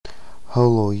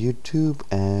Hello YouTube,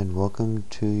 and welcome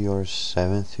to your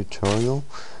 7th tutorial.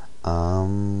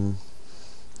 In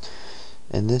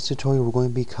this tutorial we're going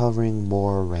to be covering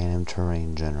more random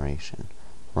terrain generation,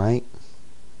 right?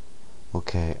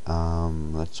 Okay,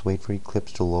 let's wait for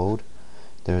Eclipse to load.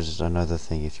 There's another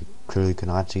thing, if you clearly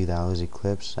cannot see that was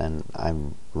Eclipse, and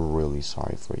I'm really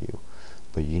sorry for you,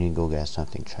 but you need to go get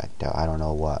something checked out. I don't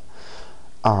know what.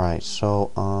 Alright, so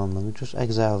let me just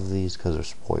exit out of these because they're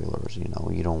spoilers.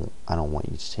 I don't want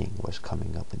you seeing what's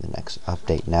coming up in the next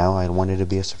update. Now I want it to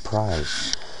be a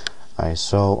surprise. Alright,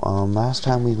 so last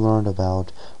time we learned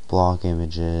about block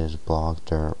images, block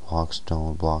dirt, block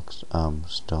stone,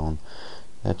 stone.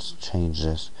 Let's change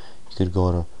this. You could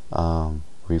go to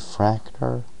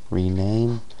refractor,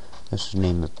 rename. Let's just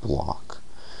name it block.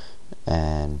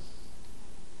 And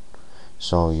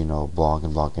so block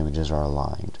and block images are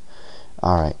aligned.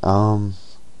 Alright,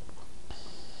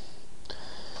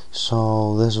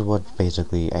 so this is what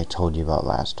basically I told you about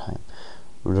last time.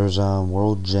 There's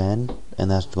world gen,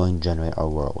 and that's going to generate our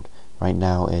world. Right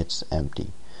now it's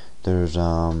empty. There's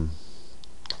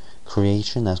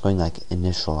creation, that's going to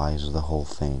initialize the whole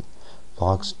thing.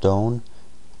 Block stone,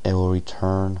 it will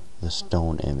return the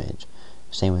stone image.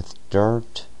 Same with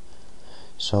dirt.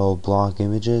 So block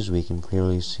images, we can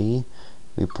clearly see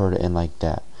we put it in like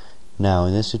that. Now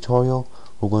in this tutorial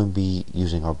we're going to be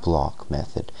using our block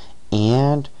method,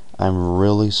 and I'm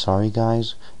really sorry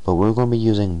guys, but we're going to be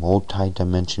using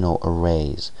multi-dimensional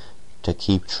arrays to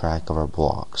keep track of our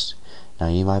blocks. Now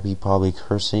you might be probably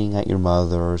cursing at your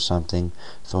mother or something,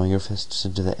 throwing your fists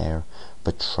into the air,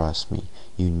 but trust me,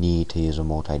 you need to use a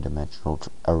multi-dimensional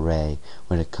array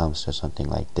when it comes to something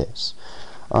like this.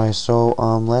 Alright, so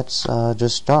let's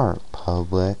just start.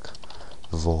 Public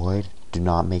void. Do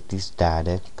not make these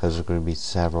static because there's going to be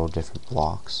several different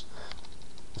blocks.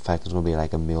 In fact, there's going to be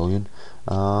like a million.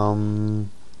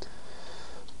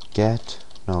 Get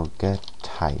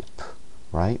type,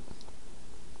 right?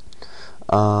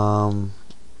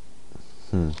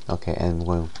 Okay, and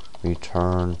we'll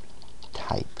return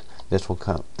type. This will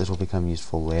become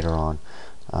useful later on.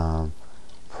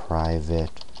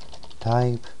 Private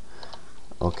type.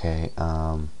 Okay.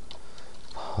 Hold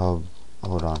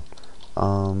on.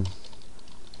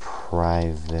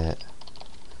 Private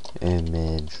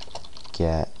image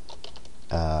get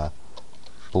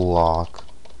block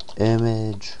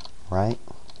image, right?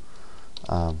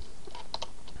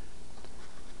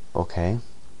 Okay,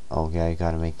 I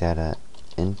gotta make that a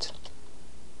int.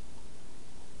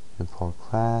 Import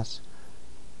class.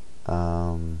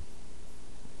 Yeah,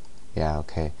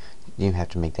 okay, you have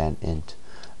to make that an int.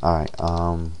 Alright,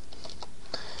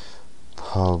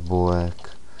 public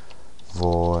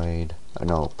void,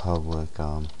 public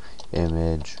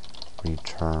image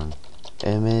return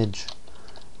image,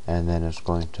 and then it's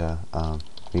going to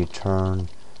return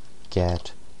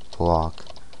get block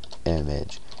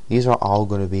image. These are all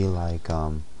going to be like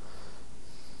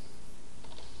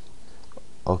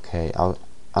okay, I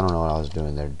don't know what I was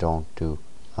doing there. Don't do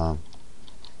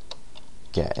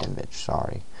get image,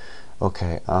 sorry.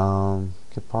 Okay,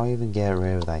 could probably even get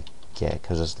rid of that get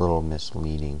because it's a little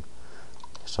misleading.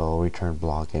 So return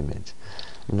block image.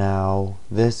 Now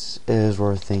this is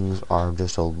where things are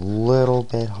just a little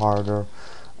bit harder.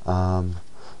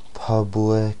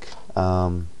 Public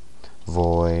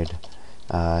void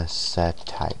set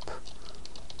type,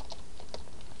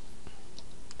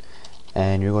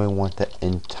 and you're going to want the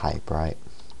int type, right?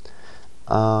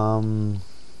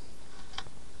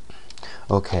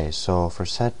 Okay, so for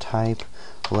set type,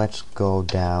 let's go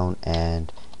down,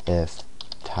 and if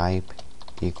type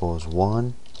equals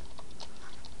 1,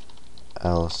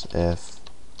 else if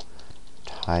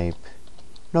type,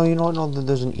 no,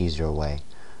 there's an easier way.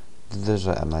 There's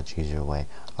a much easier way.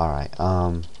 Alright,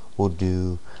 we'll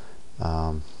do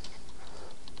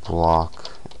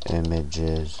block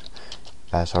images,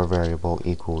 that's our variable,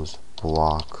 equals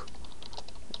block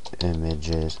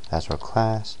images, that's our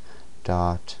class,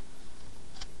 dot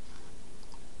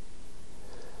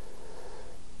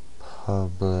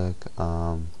public,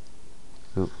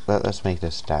 let's make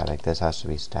this static. This has to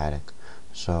be static.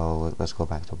 So let's go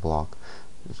back to block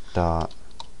dot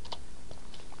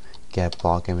get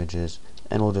block images,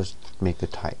 and we'll just make the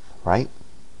type, right?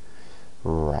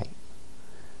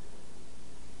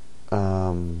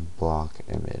 Block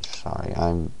image. Sorry,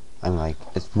 I'm like,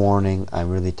 it's morning. I'm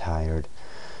really tired.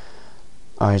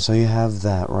 Alright, so you have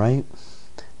that, right?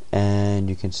 And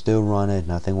you can still run it.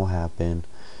 Nothing will happen.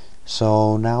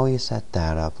 So now we set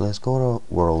that up. Let's go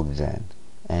to world gen,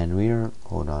 and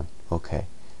hold on. Okay.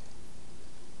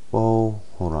 Whoa,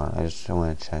 hold on, I just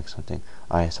want to check something.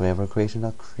 Alright, so we have our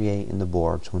create in the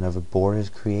board. So whenever board is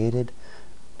created,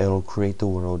 it'll create the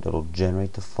world, it'll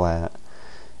generate the flat,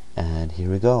 and here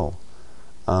we go.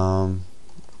 In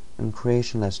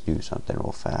creation, let's do something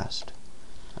real fast.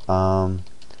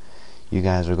 You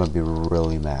guys are going to be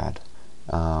really mad.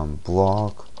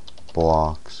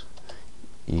 Blocks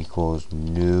equals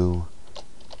new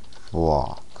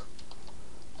block.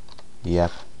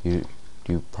 Yep, you're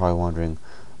probably wondering,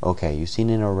 okay, you've seen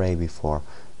an array before,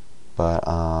 but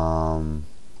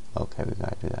okay, we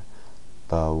gotta do that.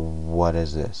 But what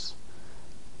is this?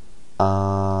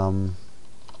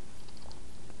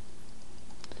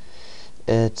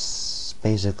 It's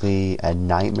basically a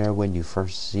nightmare when you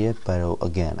first see it, but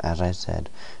again, as I said,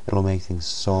 it'll make things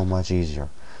so much easier.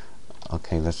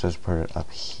 Okay, let's just put it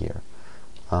up here.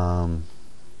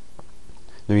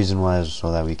 The reason why is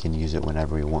so that we can use it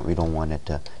whenever we want. We don't want it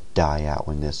to die out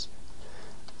when this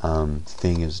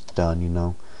thing is done, you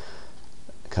know,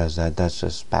 because that's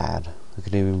just bad. We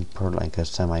could even put like a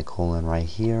semicolon right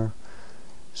here,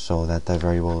 so that the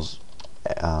variables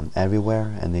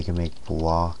everywhere, and they can make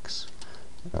blocks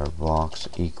or blocks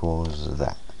equals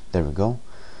that. There we go.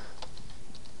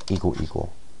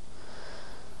 Equal.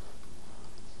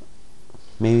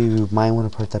 Maybe we might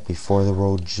want to put that before the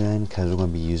row gen, because we're going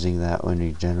to be using that when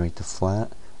we generate the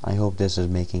flat. I hope this is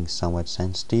making somewhat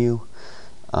sense to you.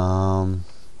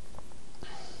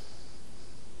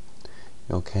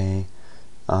 Okay.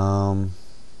 Now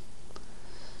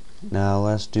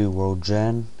let's do row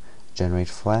gen, generate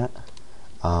flat.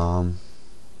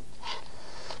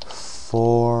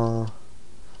 For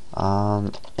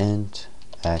int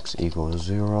x equals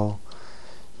 0.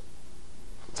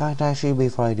 In fact, actually,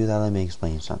 before I do that, let me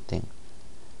explain something.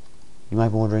 You might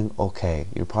be wondering, okay,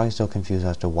 you're probably still confused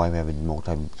as to why we have a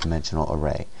multi-dimensional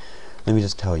array. Let me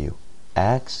just tell you,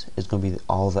 x is going to be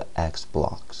all the x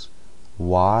blocks.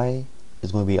 Y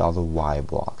is going to be all the y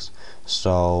blocks.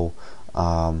 So,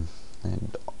 and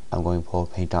I'm going to pull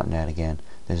paint.net again.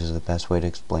 This is the best way to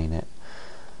explain it.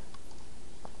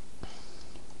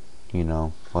 You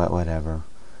know, whatever.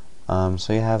 So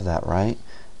you have that, right?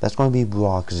 That's going to be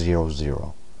block 0,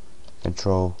 0.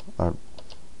 Control,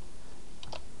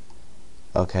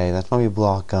 okay, that's going to be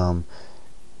block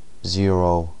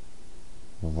 0,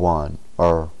 1,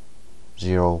 or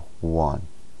 0, 1.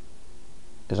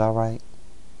 Is that right?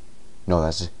 No,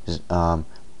 that's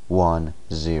 1,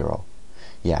 0.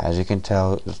 Yeah, as you can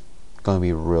tell, it's going to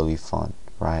be really fun,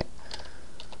 right?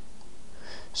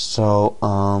 So,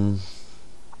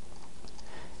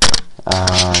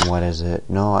 what is it?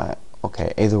 No,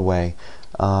 okay, either way,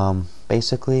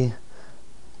 basically,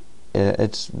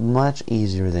 it's much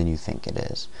easier than you think it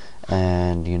is.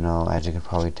 And, you know, as you can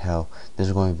probably tell, this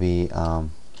is going to be,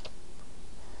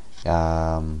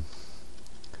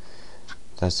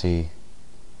 let's see,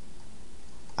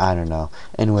 I don't know.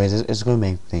 Anyways, it's going to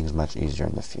make things much easier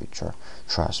in the future.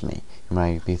 Trust me. You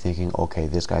might be thinking, okay,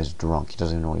 this guy's drunk. He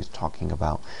doesn't even know what he's talking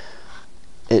about.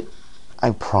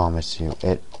 I promise you,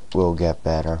 it will get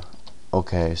better.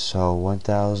 Okay, so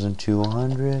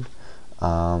 1200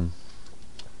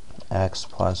 x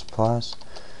plus plus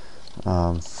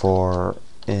for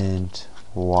int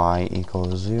y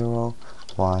equals 0,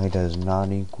 y does not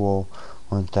equal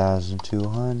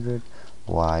 1200,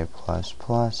 y plus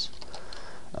plus,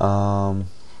 and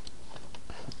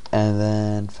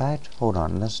then in fact, hold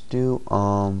on, let's do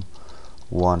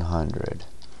 100,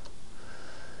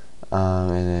 and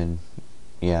then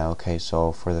yeah, okay,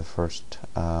 so for the first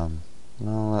no,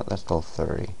 let's go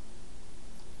 30.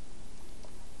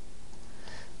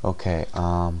 Okay,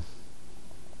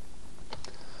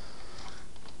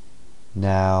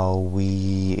 now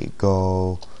we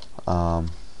go,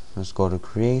 let's go to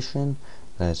creation.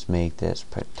 Let's make this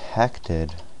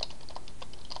protected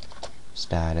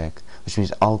static, which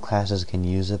means all classes can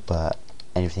use it, but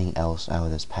anything else out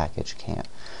of this package can't.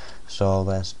 So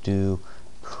let's do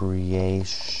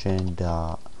creation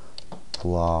dot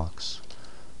blocks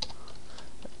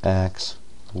x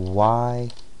y.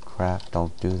 Crap,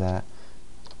 don't do that.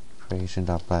 Creation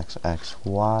dot blocks x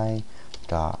y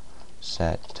dot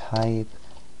set type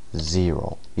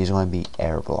 0. These are going to be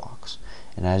error blocks,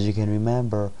 and as you can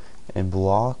remember, in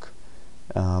block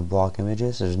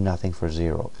images, there's nothing for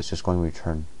 0. It's just going to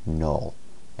return null,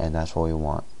 and that's what we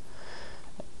want.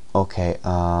 Okay,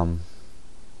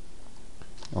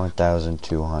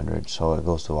 1200, so it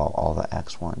goes to all the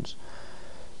x ones.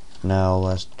 Now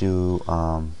let's do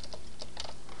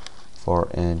for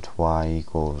int y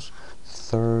equals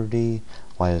 30,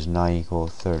 y does not equal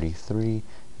 33.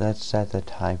 Let's set the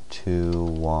type to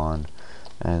 1,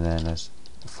 and then let's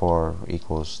for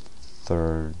equals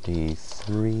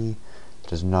 33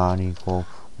 does not equal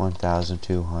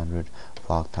 1200,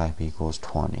 block type equals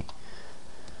 20.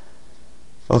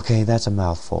 Okay, that's a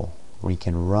mouthful. We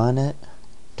can run it,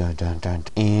 dun, dun, dun,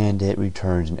 and it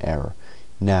returns an error.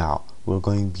 Now, we're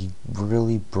going to be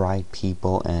really bright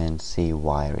people and see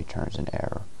why it returns an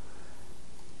error.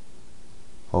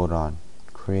 Hold on.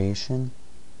 Creation.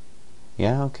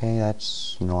 Yeah, okay,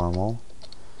 that's normal.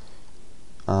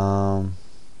 Dot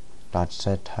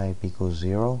set type equals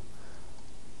 0.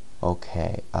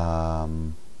 Okay,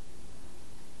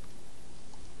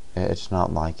 it's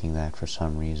not liking that for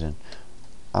some reason.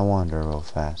 I wonder real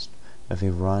fast. If we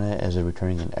run it, is it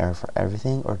returning an error for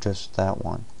everything or just that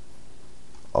one?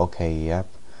 Okay, yep.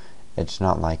 It's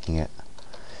not liking it.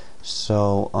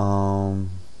 So,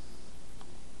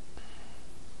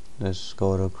 let's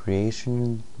go to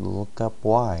creation, look up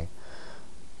why.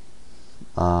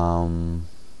 You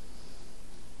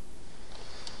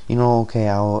know, okay,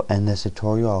 I'll end this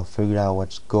tutorial, I'll figure out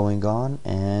what's going on,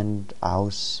 and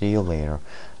I'll see you later.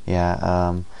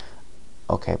 Yeah,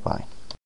 okay, bye.